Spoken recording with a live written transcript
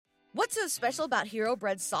What's so special about Hero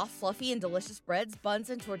Bread's soft, fluffy, and delicious breads, buns,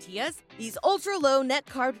 and tortillas? These ultra-low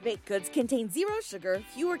net-carb baked goods contain zero sugar,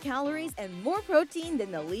 fewer calories, and more protein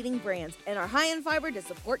than the leading brands, and are high in fiber to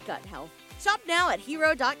support gut health. Shop now at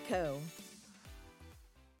hero.co.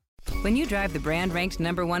 When you drive the brand ranked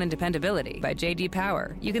 #1 in dependability by J.D.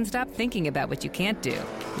 Power, you can stop thinking about what you can't do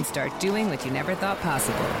and start doing what you never thought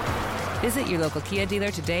possible. Visit your local Kia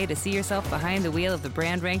dealer today to see yourself behind the wheel of the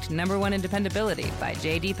brand ranked #1 in dependability by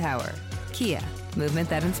J.D. Power. Kia, movement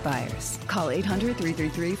that inspires. Call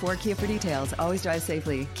 800-333-4KIA for details. Always drive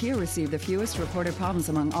safely. Kia received the fewest reported problems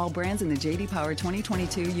among all brands in the J.D. Power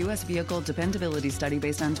 2022 U.S. Vehicle Dependability Study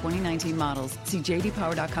based on 2019 models. See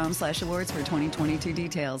jdpower.com/awards for 2022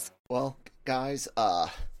 details. Well, guys,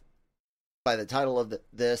 by the title of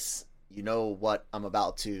this, you know what I'm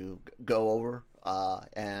about to go over,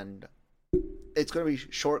 and it's going to be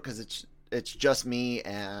short because it's just me,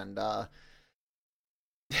 and I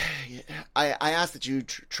ask that you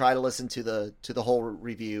try to listen to the whole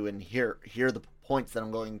review and hear the points that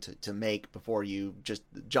I'm going to make before you just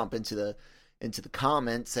jump into the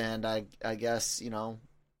comments. And I guess,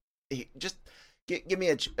 just give me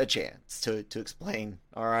a chance to explain.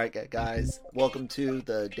 All right, guys, welcome to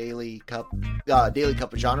the Daily Cup of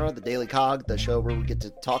Genre, the Daily COG, the show where we get to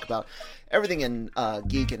talk about everything in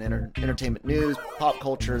geek and entertainment news, pop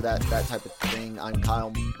culture, that type of thing. I'm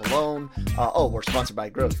Kyle Malone. We're sponsored by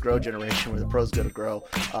Grow Generation, where the pros go to grow.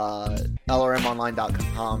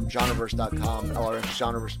 LRMonline.com, Genreverse.com, LRM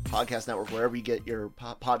Genreverse Podcast Network, wherever you get your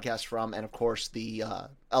podcast from, and of course the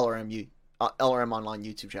LRM Online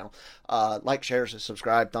YouTube channel. Like, share,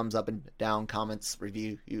 subscribe, thumbs up and down, comments,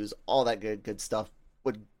 reviews, all that good stuff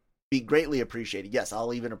would be greatly appreciated. Yes,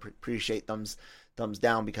 I'll even appreciate thumbs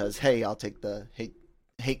down, because hey, I'll take the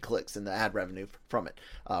hate clicks and the ad revenue from it.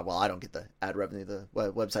 Well, I don't get the ad revenue, the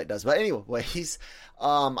website does. But anyways,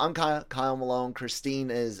 I'm Kyle Malone. Christine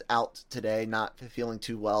is out today, not feeling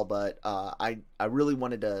too well, but I really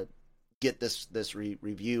wanted to get this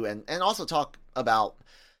review and also talk about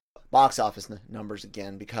box office numbers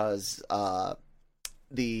again, because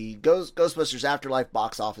the Ghostbusters Afterlife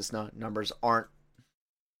box office numbers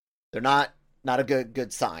they're not a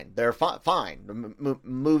good sign. They're fine. The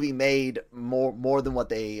movie made more than what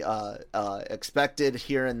they expected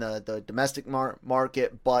here in the domestic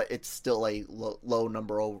market, but it's still a low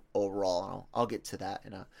number overall. I'll get to that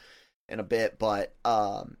in a bit, but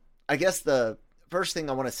I guess the first thing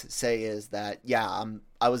I want to say is that,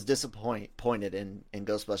 I was disappointed in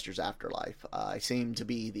Ghostbusters Afterlife. I seem to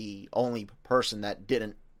be the only person that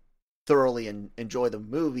didn't thoroughly enjoy the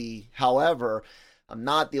movie. However, I'm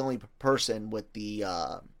not the only person with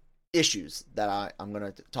the issues that I'm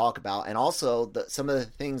going to talk about. And also, some of the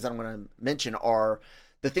things that I'm going to mention are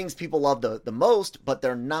the things people love the most, but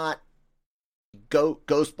they're not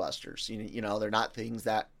Ghostbusters. They're not things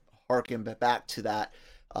that harken back to that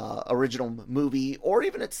original movie, or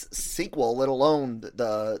even its sequel, let alone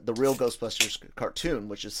the real Ghostbusters cartoon,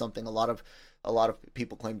 which is something a lot of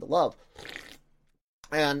people claim to love.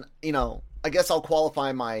 And I guess I'll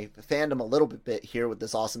qualify my fandom a little bit here with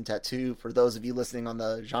this awesome tattoo. For those of you listening on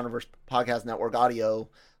the Genreverse Podcast Network audio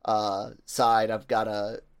side, I've got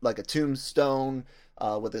a tombstone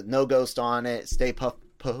with a no ghost on it, Stay Puft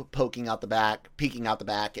peeking out the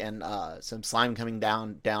back, and some slime coming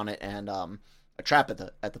down it, and a trap at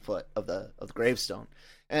the foot of the gravestone.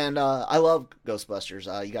 And I love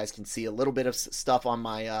Ghostbusters. You guys can see a little bit of stuff on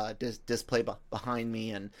my display behind me,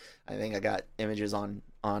 and I think I got images on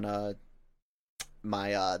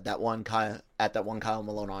my that one Kyle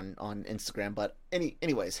Malone on Instagram. But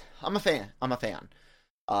anyways, I'm a fan.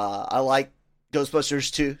 I like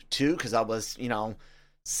Ghostbusters too, because I was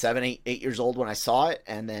 7, 8 years old when I saw it,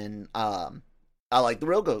 and then I like the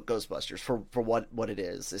real Ghostbusters for what it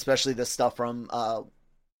is, especially the stuff from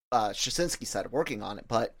Straczynski's side of working on it.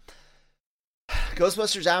 But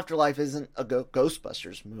Ghostbusters Afterlife isn't a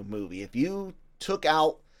Ghostbusters movie. If you took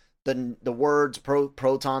out the words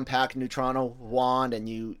proton pack, neutrino wand, and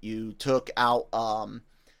you took out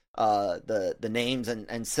the names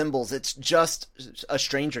and symbols, it's just a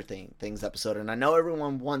Stranger Things episode. And I know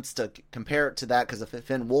everyone wants to compare it to that because of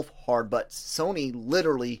Finn Wolfhard, but Sony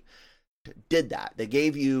literally did that. They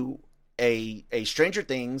gave you a Stranger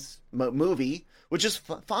Things movie, which is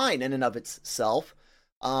fine in and of itself,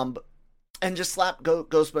 and just slap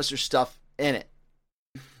Ghostbusters stuff in it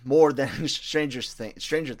more than Stranger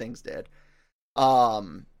Things did.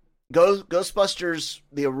 Ghostbusters,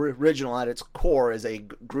 the original at its core, is a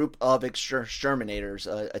group of exterminators,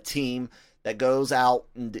 a team that goes out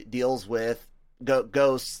and deals with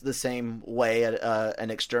ghosts the same way an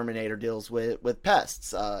exterminator deals with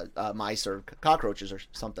pests, mice or cockroaches or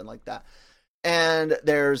something like that. And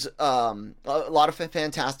there's a lot of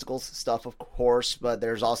fantastical stuff, of course, but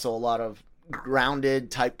there's also a lot of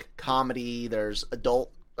grounded type comedy. There's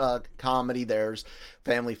adult comedy. There's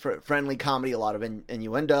family friendly comedy. A lot of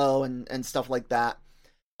innuendo and stuff like that.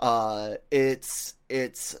 It's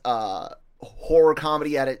horror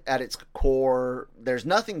comedy at its core. There's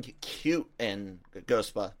nothing cute in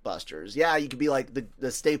Ghostbusters. Yeah, you could be like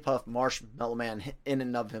the Stay Puft Marshmallow Man in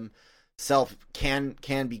and of himself can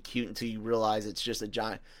be cute until you realize it's just a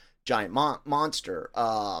giant monster.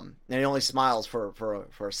 And he only smiles for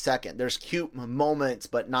a second. There's cute moments,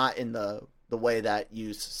 but not in the way that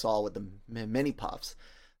you saw with the mini puffs.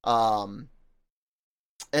 And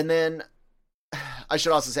then I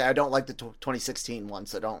should also say I don't like the 2016 one,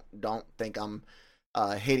 so don't think I'm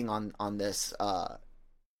hating on this.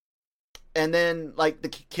 And then like the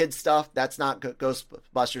kid stuff, that's not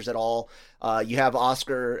Ghostbusters at all. You have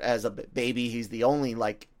Oscar as a baby. He's the only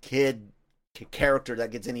like kid character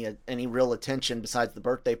that gets any real attention besides the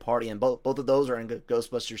birthday party, and both of those are in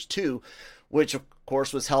Ghostbusters 2, which of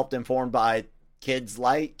course was helped informed by kids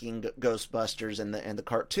liking Ghostbusters and the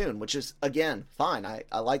cartoon, which is again fine.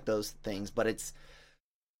 I like those things, but it's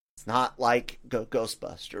not like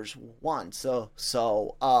Ghostbusters 1. So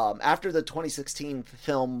after the 2016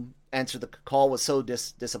 film Answer the Call was so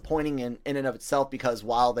disappointing in and of itself, because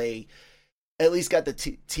while they at least got the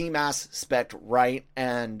team aspect right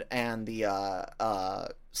and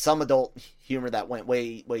the some adult humor that went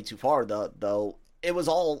way too far, though it was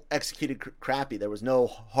all executed crappy. There was no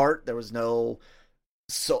heart. There was no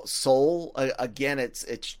soul. Again, it's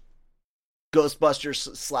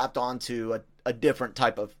Ghostbusters slapped onto a different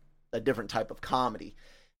type of comedy.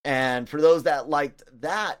 And for those that liked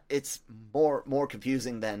that, it's more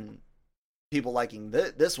confusing than people liking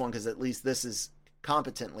this one, because at least this is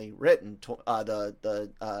competently written.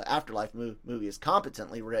 The Afterlife movie is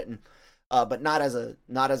competently written, but not as a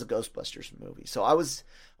Ghostbusters movie. So I was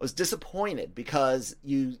disappointed, because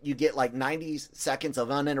you get like 90 seconds of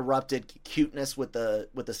uninterrupted cuteness with the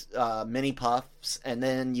mini puffs, and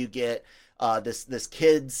then you get this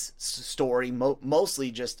kid's story, mostly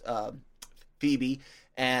just Phoebe,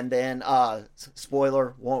 and then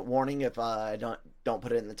spoiler warning if I don't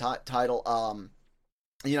put it in the title.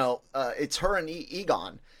 It's her and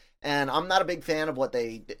Egon, and I'm not a big fan of what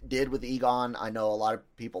they did with Egon. I know a lot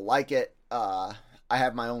of people like it. I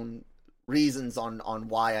have my own reasons on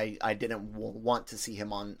why I didn't want to see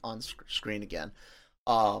him on screen again.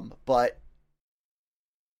 But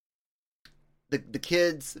the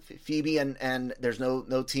kids, Phoebe and there's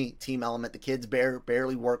no team element. The kids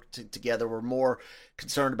barely work together. We're more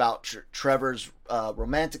concerned about Trevor's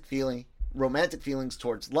romantic feelings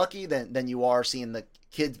towards Lucky than you are seeing the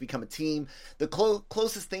kids become a team. The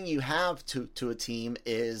closest thing you have to a team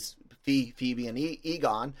is Phoebe and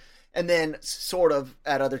Egon, and then sort of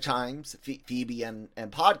at other times Phoebe and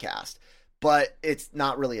Podcast. But it's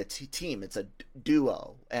not really a team. It's a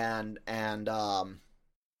duo, and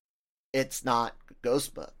it's not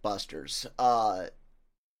Ghostbusters.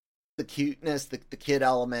 The cuteness, the kid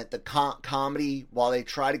element, the comedy, while they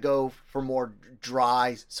try to go for more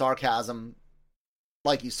dry sarcasm,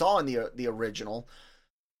 like you saw in the original,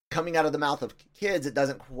 coming out of the mouth of kids, it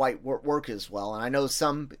doesn't quite work as well. And I know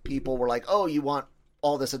some people were like, "Oh, you want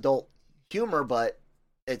all this adult humor, but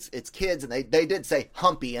it's kids," and they did say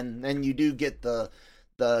humpy, and then you do get the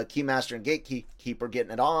Keymaster and Gatekeeper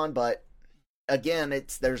getting it on, but again,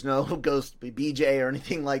 there's no Ghost BJ or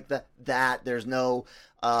anything like that. There's no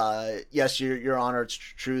yes, your honor, it's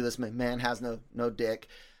true, this man has no dick.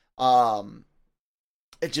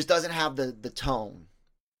 It just doesn't have the tone,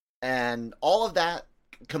 and all of that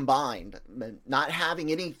combined, not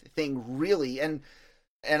having anything really, and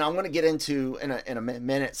I'm going to get into in a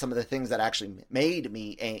minute some of the things that actually made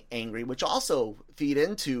me angry, which also feed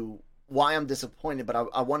into why I'm disappointed. But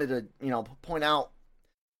I wanted to point out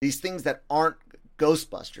these things that aren't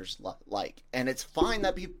Ghostbusters like, and it's fine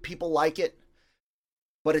that people like it,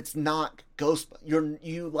 but it's not Ghostbusters.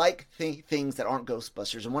 You like things that aren't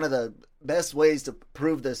Ghostbusters, and one of the best ways to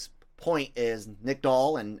prove this point is Nick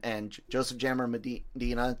Dahl and Joseph Jammer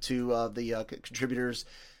Medina, two of the contributors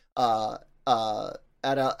at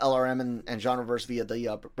LRM and Genreverse via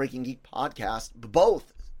the Breaking Geek podcast,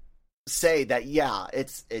 both say that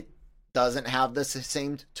it doesn't have the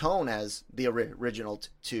same tone as the original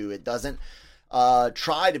two. It doesn't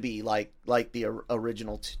try to be like the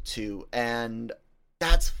original two, and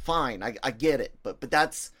that's fine. I get it, but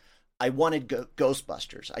I wanted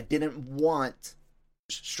Ghostbusters. I didn't want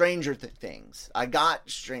Stranger Things. I got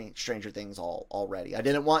Stranger Things already. I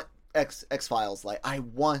didn't want X-Files. Like I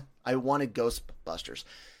wanted Ghostbusters.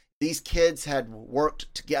 These kids had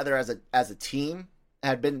worked together as a team,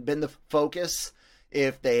 had been the focus.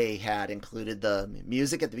 If they had included the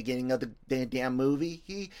music at the beginning of the damn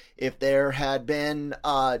movie, if there had been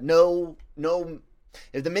no,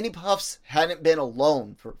 if the mini puffs hadn't been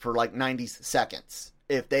alone for like 90 seconds,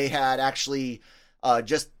 if they had actually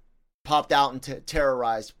just popped out and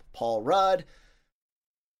terrorized Paul Rudd,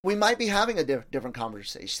 we might be having a different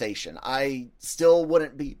conversation. I still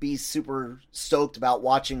wouldn't be super stoked about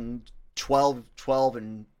watching 12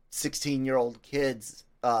 and 16-year-old kids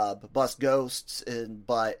bust ghosts,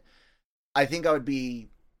 but I think I would be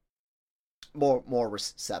more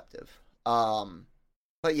receptive.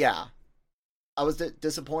 But yeah, I was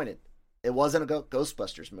disappointed. It wasn't a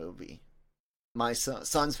Ghostbusters movie. My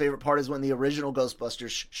son's favorite part is when the original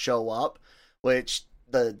Ghostbusters show up, which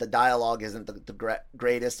the dialogue isn't the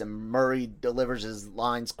greatest, and Murray delivers his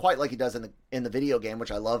lines quite like he does in the video game,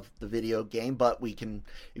 which I love the video game. But if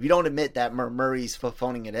you don't admit that Murray's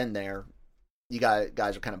phoning it in there, you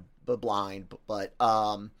guys are kind of blind. But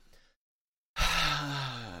I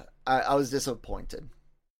was disappointed.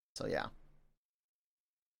 So yeah.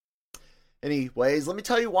 Anyways, let me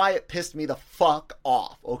tell you why it pissed me the fuck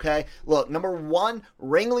off, okay? Look, number one,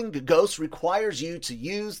 wrangling ghosts requires you to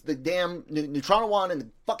use the damn Neutrino wand and the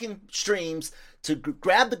fucking streams to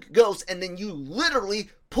grab the ghost, and then you literally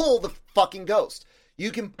pull the fucking ghost. You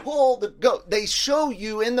can pull the ghost. They show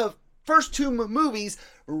you in the first two movies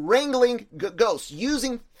wrangling ghosts,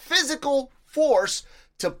 using physical force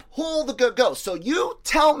to pull the ghost. So you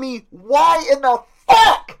tell me why in the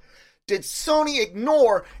fuck did Sony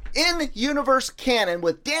ignore in-universe canon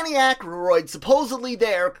with Danny Aykroyd supposedly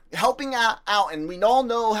there helping out, and we all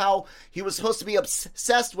know how he was supposed to be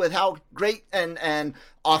obsessed with how great and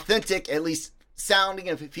authentic, at least sounding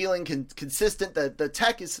and feeling consistent, the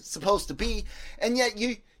tech is supposed to be, and yet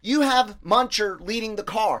you have Muncher leading the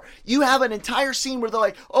car. You have an entire scene where they're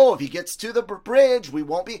like, oh, if he gets to the bridge, we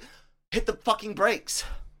won't be... Hit the fucking brakes.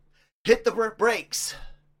 Hit the brakes.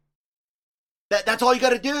 That's all you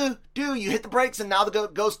got to do. You hit the brakes, and now the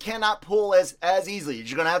ghost cannot pull as easily.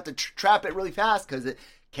 You're going to have to trap it really fast because it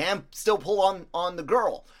can still pull on the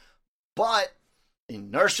girl. But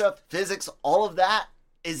inertia, physics, all of that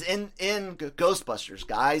is in Ghostbusters,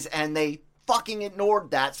 guys. And they fucking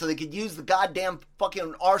ignored that so they could use the goddamn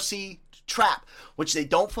fucking RC trap, which they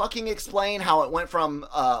don't fucking explain how it went from,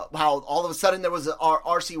 how all of a sudden there was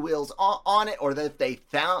RC wheels on it, or that they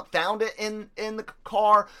found it in the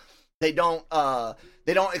car. They don't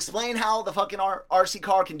explain how the fucking RC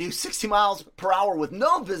car can do 60 miles per hour with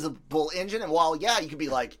no visible engine. And while, yeah, you could be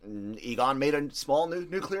like, Egon made a small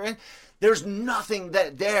nuclear engine, there's nothing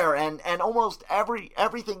there. And almost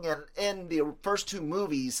everything in the first two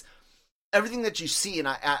movies, everything that you see, and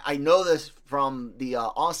I know this from the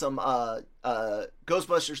awesome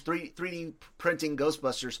Ghostbusters 3D printing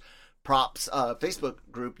Ghostbusters props Facebook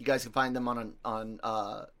group. You guys can find them on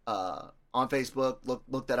Facebook.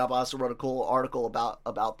 Look that up. I also wrote a cool article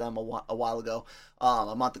about them a while ago,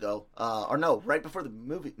 a month ago, or no, right before the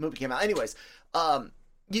movie came out. Anyways,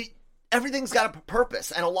 everything's got a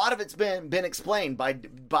purpose, and a lot of it's been explained by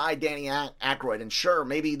Danny Aykroyd. And sure,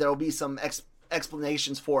 maybe there'll be some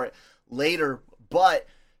explanations for it later. But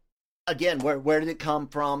again, where did it come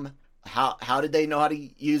from? How did they know how to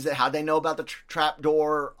use it? How did they know about the trap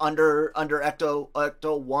door under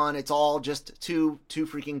Ecto 1? It's all just too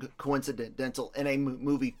freaking coincidental in a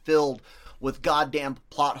movie filled with goddamn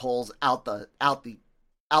plot holes out the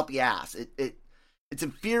ass. It's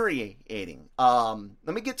infuriating. Let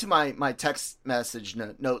me get to my text message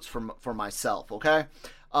notes for myself, okay?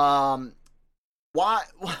 What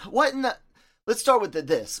in the... Let's start with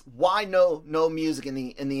this. Why no music in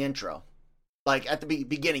the intro? Like at the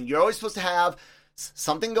beginning, you're always supposed to have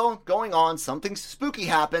something going on, something spooky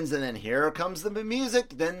happens, and then here comes the music,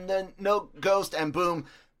 then no ghost, and boom,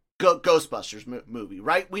 Ghostbusters movie,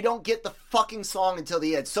 right? We don't get the fucking song until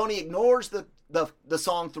the end. Sony ignores the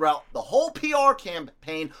song throughout the whole PR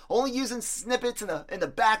campaign, only using snippets in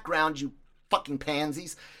the background, you fucking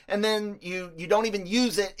pansies. And then you don't even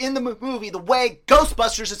use it in the movie the way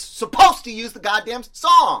Ghostbusters is supposed to use the goddamn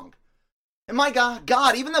song. And my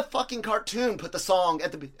God, even the fucking cartoon put the song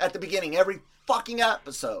at the beginning every fucking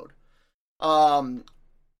episode. I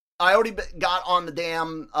already got on the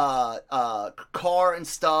damn car and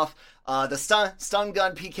stuff. The stun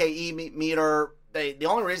gun PKE meter. The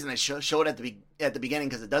only reason they show it at the beginning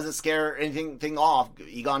because it doesn't scare anything off.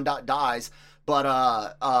 Egon dies,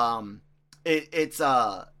 but it's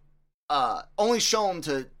only shown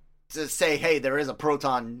to to say, hey, there is a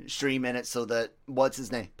proton stream in it, so that what's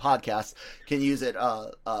his name podcast can use it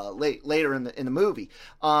later in the movie.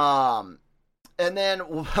 And then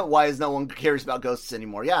why is no one cares about ghosts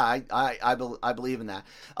anymore? Yeah, I believe in that.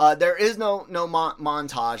 There is no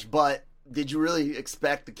montage, but did you really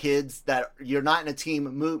expect the kids that you're not in a team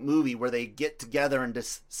movie where they get together and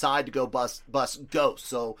decide to go bust ghosts?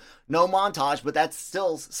 So no montage, but that's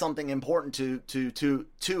still something important to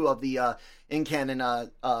two of the in canon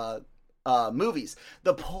movies.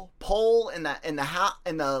 The pole in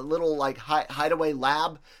the little like hideaway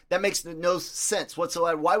lab, that makes no sense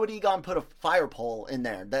whatsoever. Why would Egon put a fire pole in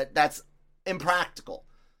there? That's impractical.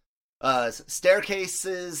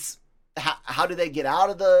 Staircases. How do they get out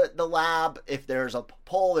of the lab? If there's a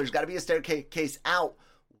pole, there's got to be a staircase out.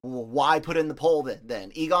 Why put in the pole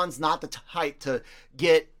then? Egon's not the type to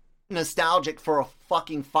get nostalgic for a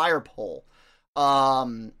fucking fire pole.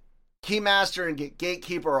 Keymaster and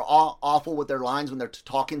Gatekeeper are awful with their lines when they're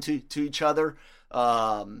talking to each other.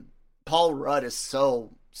 Paul Rudd is so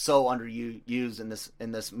underused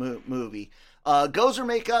in this movie. Gozer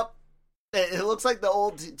makeup, it looks like the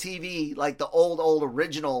old TV, like the old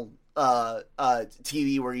original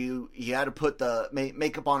TV where you had to put the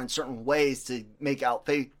makeup on in certain ways to make out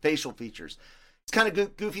facial features. It's kind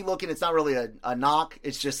of goofy looking. It's not really a knock.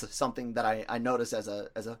 It's just something that I noticed as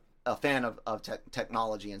a fan of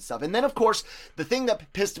technology and stuff. And then, of course, the thing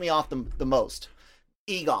that pissed me off the most,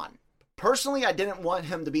 Egon. Personally, I didn't want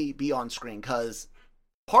him to be on screen,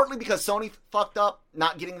 partly because Sony fucked up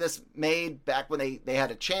not getting this made back when they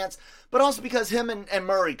had a chance, but also because him and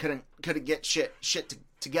Murray couldn't get shit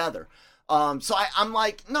together. So I'm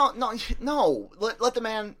like, no, let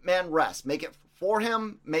the man rest. Make it for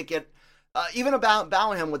him. Make it even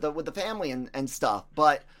about him with the family and stuff.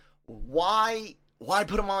 But why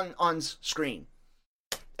put him on screen?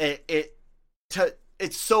 It's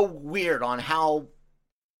so weird on how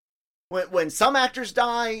when some actors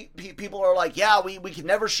die, people are like, yeah, we can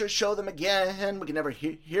never show them again. We can never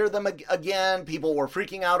hear them again. People were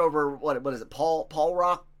freaking out over what is it, Paul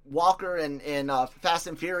Walker in Fast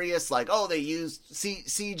and Furious, like, oh, they used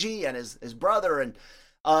CG and his brother, and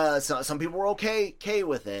so some people were okay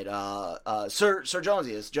with it. Sir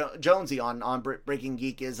Jonesy on Breaking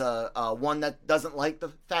Geek is one that doesn't like the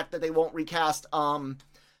fact that they won't recast Black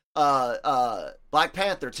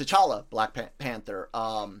Panther, T'Challa Black Panther.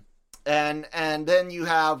 And then you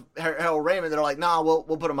have Harold Ramis. They're like, nah, we'll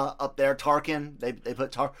put him up there. Tarkin, they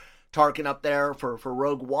put Tarkin up there for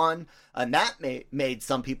Rogue One, and that made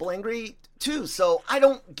some people angry too. So I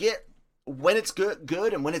don't get when it's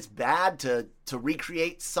good and when it's bad to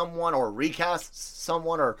recreate someone or recast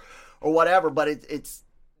someone or whatever. But it's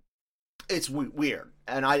weird,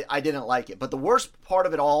 and I didn't like it. But the worst part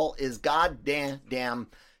of it all is goddamn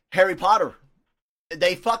Harry Potter.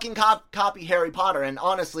 They fucking copy Harry Potter, and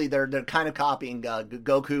honestly, they're kind of copying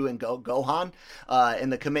Goku and Gohan in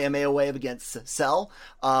the Kamehameha wave against Cell,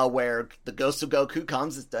 where the ghost of Goku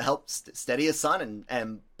comes to help steady his son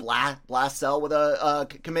and blast Cell with a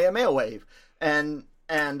Kamehameha wave, and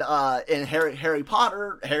in Harry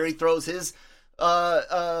Potter, Harry throws his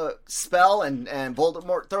spell, and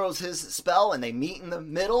Voldemort throws his spell, and they meet in the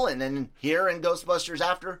middle, and then here in Ghostbusters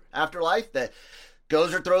Afterlife,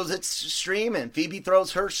 Gozer throws its stream, and Phoebe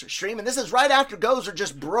throws her stream, and this is right after Gozer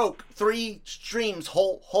just broke 3 streams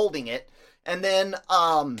holding it, and then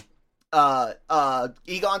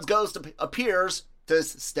Egon's ghost appears to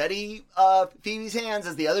steady Phoebe's hands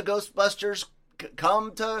as the other Ghostbusters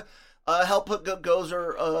come to help put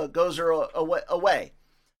Gozer away.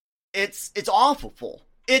 It's awful.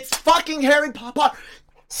 It's fucking Harry Potter.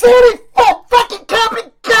 Sony fucking copy,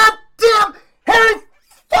 goddamn Harry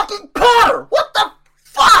fucking Potter. What the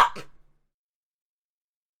fuck?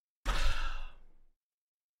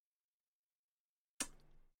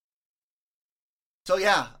 So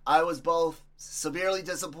yeah, I was both severely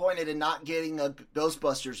disappointed in not getting a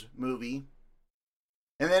Ghostbusters movie,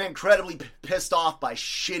 and then incredibly pissed off by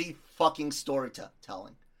shitty fucking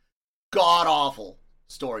storytelling. God awful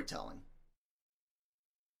storytelling.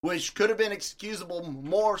 Which could have been excusable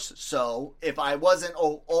more so if I wasn't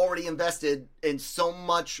already invested in so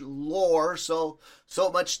much lore, so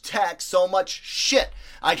much text, so much shit.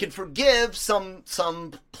 I could forgive some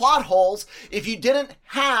plot holes if you didn't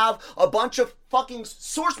have a bunch of fucking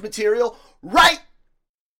source material right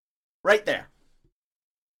there.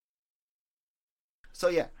 So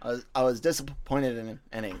yeah, I was disappointed and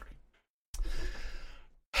angry.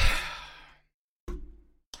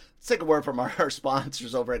 take a word from our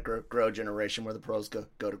sponsors over at Grow Generation, where the pros go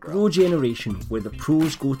to grow. Grow Generation, where the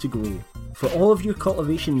pros go to grow. For all of your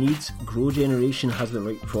cultivation needs, Grow Generation has the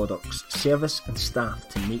right products, service and staff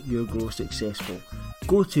to make your grow successful.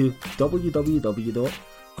 Go to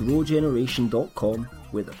www.growgeneration.com,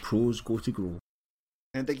 where the pros go to grow.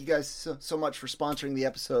 And thank you guys so much for sponsoring the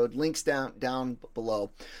episode. Links down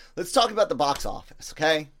below. Let's talk about the box office,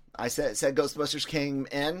 okay? I said Ghostbusters came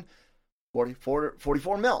in 44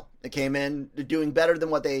 mil. It came in doing better than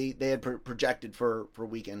what they had projected for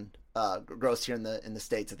weekend gross here in the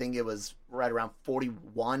States. I think it was right around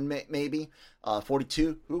 41 maybe,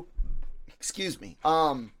 42. Ooh, excuse me.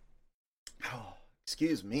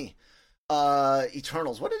 Excuse me.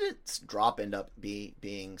 Eternals. What did its drop end up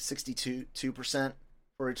being? 62%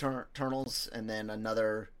 for Eternals, and then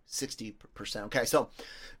another 60%. Okay, so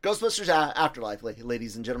Ghostbusters Afterlife,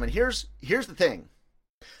 ladies and gentlemen. Here's the thing.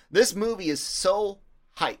 This movie is so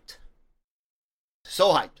hyped,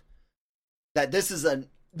 that this is an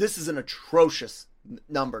atrocious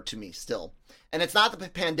number to me still, and it's not the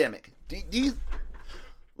pandemic. Do you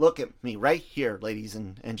look at me right here, ladies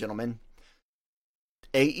and gentlemen?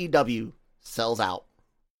 AEW sells out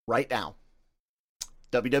right now.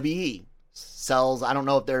 WWE sells. I don't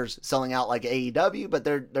know if they're selling out like AEW, but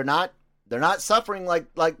they're not suffering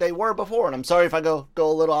like they were before. And I'm sorry if I go a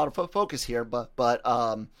little out of focus here, but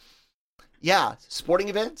yeah, sporting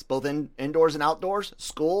events, both indoors and outdoors,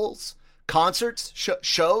 schools, concerts,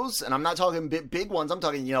 shows, and I'm not talking big ones. I'm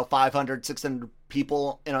talking 500, 600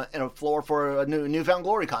 people in a floor for a Newfound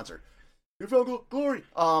Glory concert. Newfound Glory.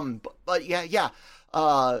 But yeah.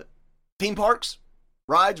 Theme parks,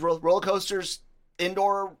 rides, roller coasters,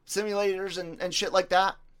 indoor simulators, and shit like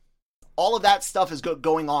that. All of that stuff is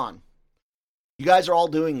going on. You guys are all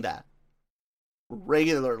doing that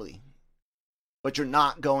regularly, but you're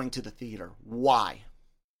not going to the theater. Why?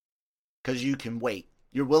 Because you can wait.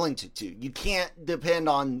 You're willing to. You can't depend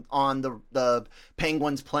on the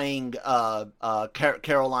Penguins playing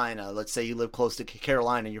Carolina. Let's say you live close to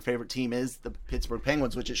Carolina and your favorite team is the Pittsburgh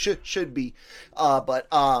Penguins, which it should be. But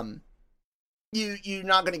you're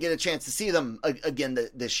not going to get a chance to see them again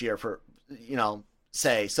this year for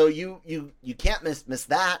say. So you can't miss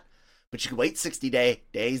that. But you can wait 60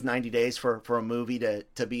 days, 90 days for a movie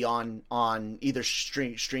to be on either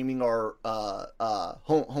streaming or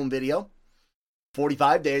home video.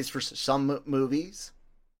 45 days for some movies.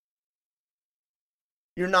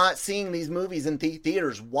 You're not seeing these movies in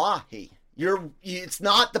theaters. Why? It's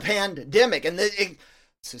not the pandemic. And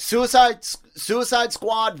Suicide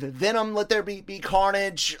Squad, Venom, Let There Be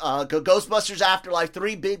Carnage, Ghostbusters Afterlife,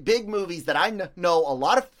 three big movies that I know a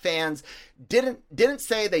lot of fans didn't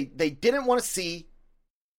say they didn't want to see,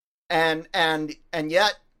 and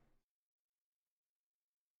yet,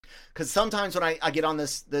 because sometimes when I get on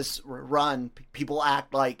this run, people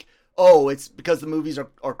act like, oh, it's because the movies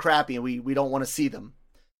are crappy and we don't want to see them.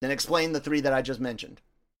 Then explain the three that I just mentioned.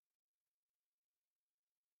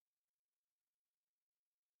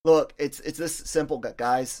 Look, it's this simple,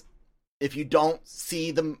 guys. If you don't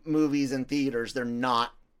see the movies in theaters, they're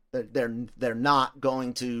not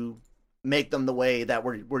going to make them the way that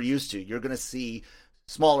we're used to. You're going to see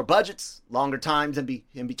smaller budgets, longer times in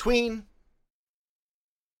between.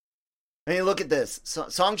 I mean, look at this.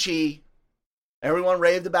 Shang-Chi, everyone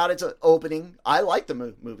raved about its opening. I liked the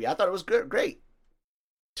movie. I thought it was great.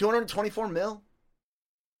 224 mil.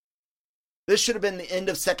 This should have been the end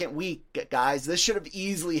of second week, guys. This should have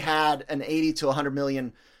easily had an 80 to 100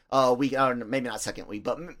 million week. Maybe not second week,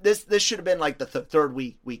 but this should have been like the third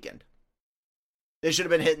weekend. They should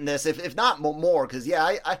have been hitting this, if not more, because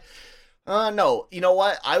yeah, no. You know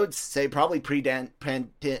what? I would say probably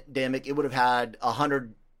pre-pandemic, it would have had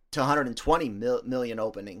 100 to 120 million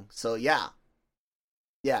opening. So yeah.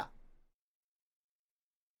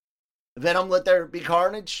 Venom, Let There Be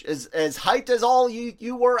Carnage, as hyped as all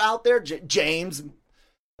you were out there, James.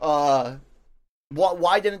 Why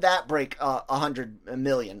didn't that break 100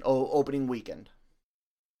 million opening weekend?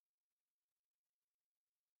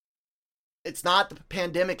 It's not the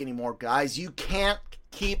pandemic anymore, guys. You can't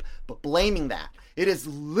keep blaming that. It is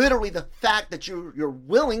literally the fact that you're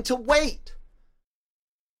willing to wait.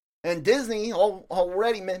 And Disney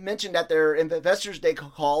already mentioned at their Investors Day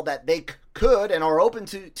call that they could and are open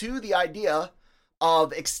to the idea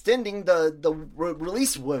of extending the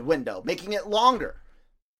release window, making it longer.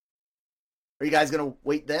 Are you guys going to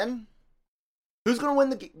wait then? Who's going to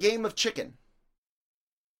win the game of chicken?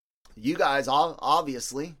 You guys,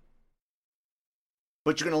 obviously.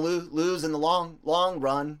 But you're going to lose in the long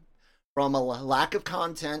run from a lack of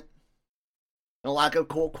content and a lack of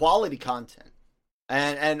quality content.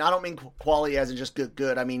 And I don't mean quality as in just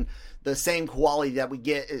good. I mean the same quality that we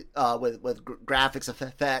get with graphics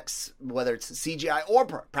effects, whether it's CGI or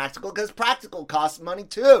practical, because practical costs money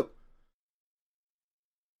too.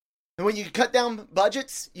 And when you cut down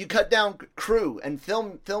budgets, you cut down crew and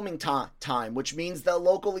filming time, which means the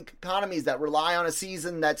local economies that rely on a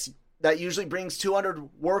season that usually brings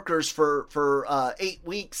 200 workers for 8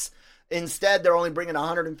 weeks. Instead, they're only bringing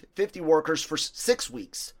 150 workers for 6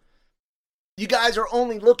 weeks. You guys are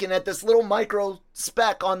only looking at this little micro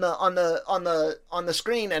speck on the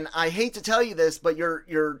screen, and I hate to tell you this, but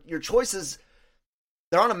your choices,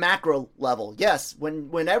 they're on a macro level. Yes,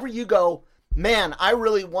 whenever you go, man, I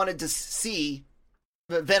really wanted to see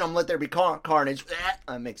Venom Let There Be Carnage.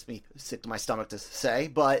 That makes me sick to my stomach to say,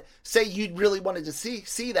 but say you really wanted to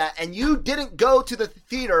see that, and you didn't go to the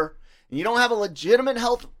theater, and you don't have a legitimate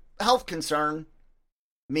health concern,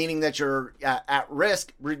 meaning that you're at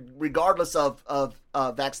risk regardless of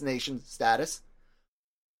vaccination status,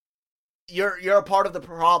 you're a part of the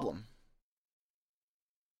problem.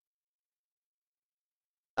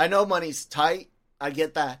 I know money's tight. I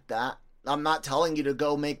get that. I'm not telling you to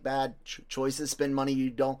go make bad choices, spend money you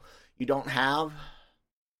don't have.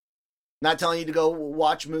 Not telling you to go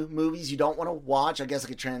watch movies you don't want to watch. I guess I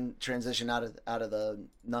could transition out of the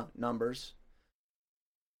numbers.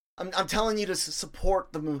 I'm telling you to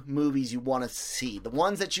support the movies you want to see. The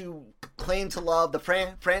ones that you claim to love, the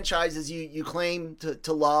franchises you claim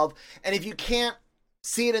to love. And if you can't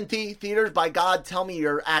see it in theaters, by God, tell me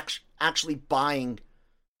you're actually buying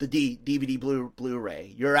the DVD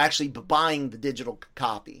Blu-ray. You're actually buying the digital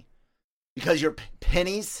copy. Because your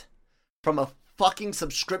pennies from a fucking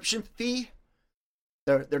subscription fee,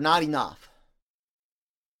 they're not enough.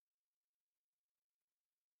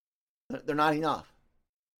 They're not enough.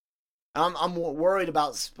 I'm worried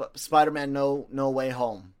about Spider-Man No Way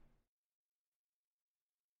Home.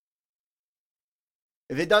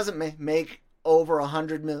 If it doesn't make over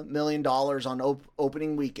 $100 million on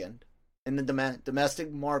opening weekend in the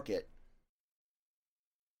domestic market,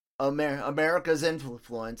 America's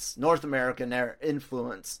influence, North American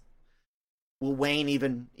influence, will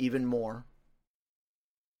wane even more.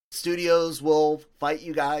 Studios will fight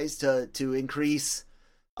you guys to increase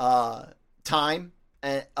time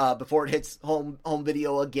before it hits home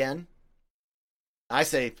video again. I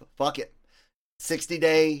say fuck it.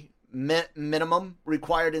 60-day minimum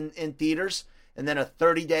required in theaters, and then a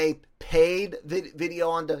 30-day paid video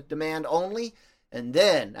on demand only, and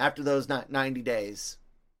then after those 90 days,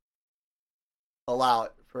 allow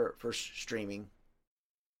it for streaming.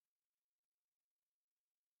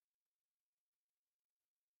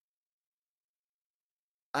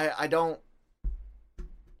 I don't.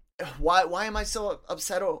 Why am I so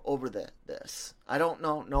upset over this? I don't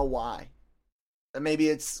know why. Maybe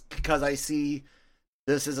it's because I see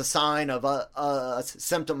this as a sign of a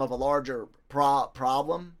symptom of a larger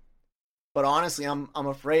problem. But honestly, I'm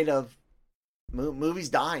afraid of movies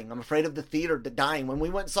dying. I'm afraid of the theater dying. When we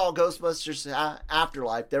went and saw Ghostbusters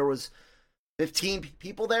Afterlife, there was 15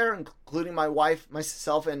 people there, including my wife,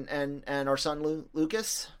 myself, and our son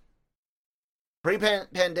Lucas.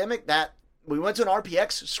 Pre-pandemic, that we went to an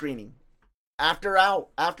RPX screening after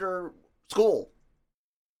school,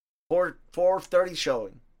 4:30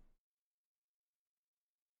 showing.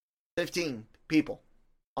 15 people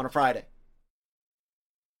on a Friday.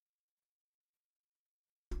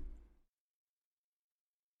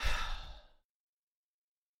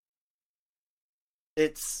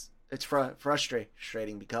 It's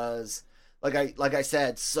frustrating because, like I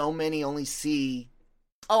said, so many only see,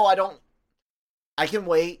 I can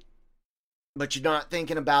wait. But you're not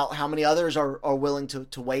thinking about how many others are willing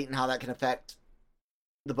to wait and how that can affect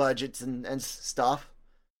the budgets and stuff.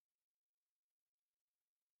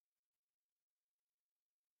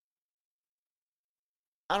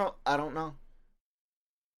 I don't know.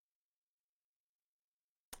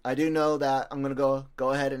 I do know that I'm gonna go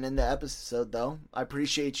ahead and end the episode though. I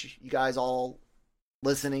appreciate you guys all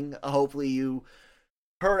listening. Hopefully you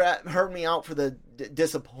heard me out for the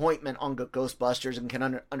disappointment on Ghostbusters and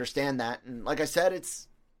can understand that. And like I said, it's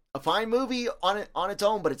a fine movie on its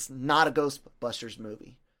own, but it's not a Ghostbusters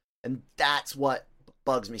movie. And that's what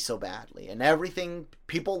bugs me so badly. And everything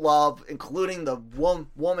people love, including the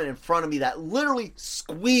woman in front of me that literally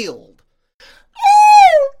squealed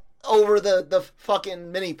over the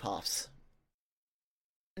fucking mini puffs.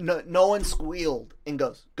 No one squealed in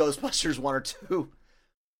Ghostbusters 1 or 2.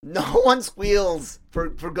 No one squeals for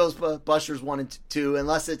Ghostbusters 1 and 2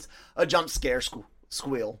 unless it's a jump scare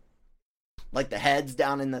squeal. Like the heads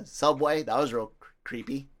down in the subway. That was real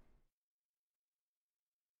creepy.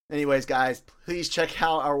 Anyways, guys, please check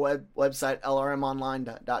out our website,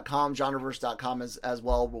 lrmonline.com, genreverse.com as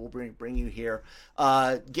well. We'll bring you here.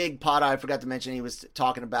 Gig Pod, I forgot to mention, he was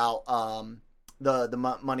talking about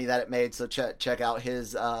the money that it made, so check out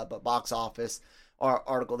his box office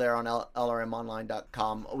article there on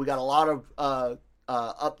lrmonline.com. We got a lot of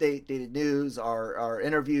updated news, our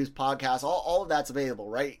interviews, podcasts, all of that's available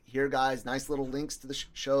right here, guys. Nice little links to the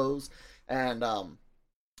shows, and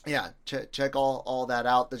check all that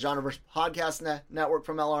out. The Genreverse Podcast Network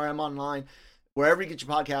from LRM Online, wherever you get your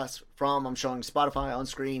podcasts from. I'm showing Spotify on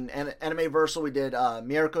screen. And Animeversal, we did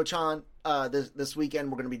Mirko-chan this weekend.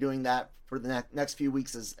 We're going to be doing that for the next few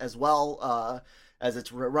weeks as well, as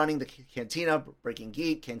it's running the Cantina. Breaking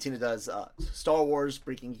Geek, Cantina does Star Wars.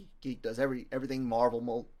 Breaking Geek does everything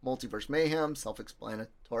Marvel, Multiverse Mayhem,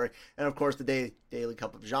 self-explanatory, and of course the Daily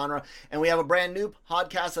Cup of Genre. And we have a brand new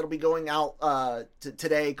podcast that'll be going out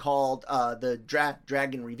today called the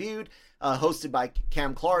Dragon Reviewed, hosted by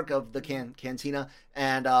Cam Clark of the Cantina,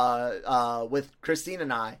 and with Christine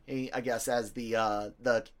and I guess, as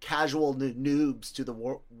the casual noobs to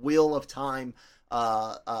the Wheel of Time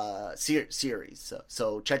series.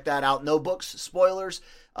 So check that out. No books spoilers.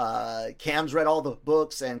 Cam's read all the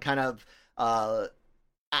books and kind of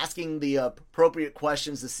asking the appropriate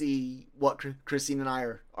questions to see what Christine and I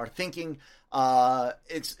are thinking.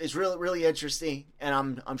 It's really interesting,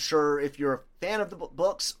 and I'm sure if you're a fan of the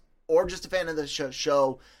books or just a fan of the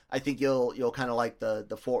show, I think you'll kind of like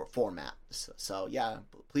the format. So yeah,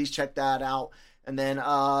 please check that out. And then, the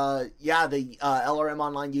LRM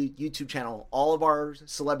Online YouTube channel. All of our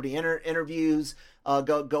celebrity interviews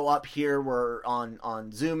go up here. We're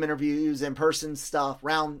on Zoom interviews, in-person stuff,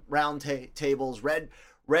 round tables, red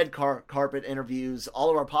carpet interviews. All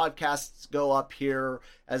of our podcasts go up here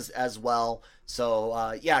as well.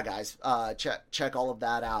 So, guys, check all of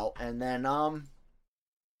that out. And then,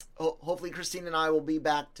 hopefully Christine and I will be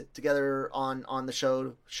back together on the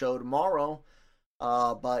show tomorrow.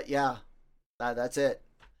 But yeah. That's it.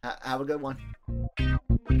 Have a good one.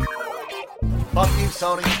 Fuck you,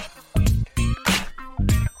 Sony.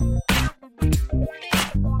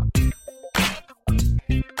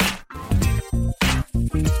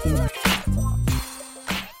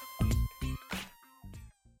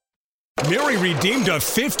 Mary redeemed a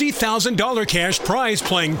 $50,000 cash prize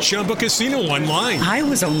playing Chumba Casino online. I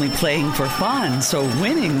was only playing for fun, so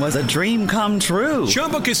winning was a dream come true.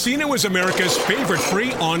 Chumba Casino is America's favorite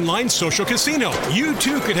free online social casino. You,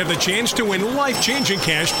 too, could have the chance to win life-changing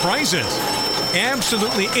cash prizes.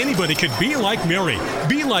 Absolutely anybody could be like Mary.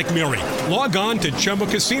 Be like Mary. Log on to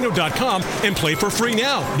ChumbaCasino.com and play for free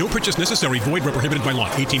now. No purchase necessary. Void where prohibited by law.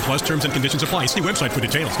 18 plus terms and conditions apply. See website for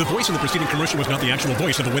details. The voice in the preceding commercial was not the actual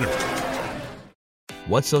voice of the winner.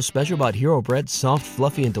 What's so special about Hero Bread's soft,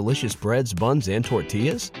 fluffy, and delicious breads, buns, and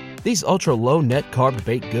tortillas? These ultra-low net-carb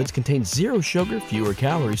baked goods contain zero sugar, fewer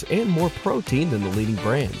calories, and more protein than the leading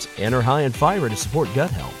brands, and are high in fiber to support gut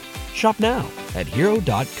health. Shop now at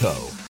Hero.co.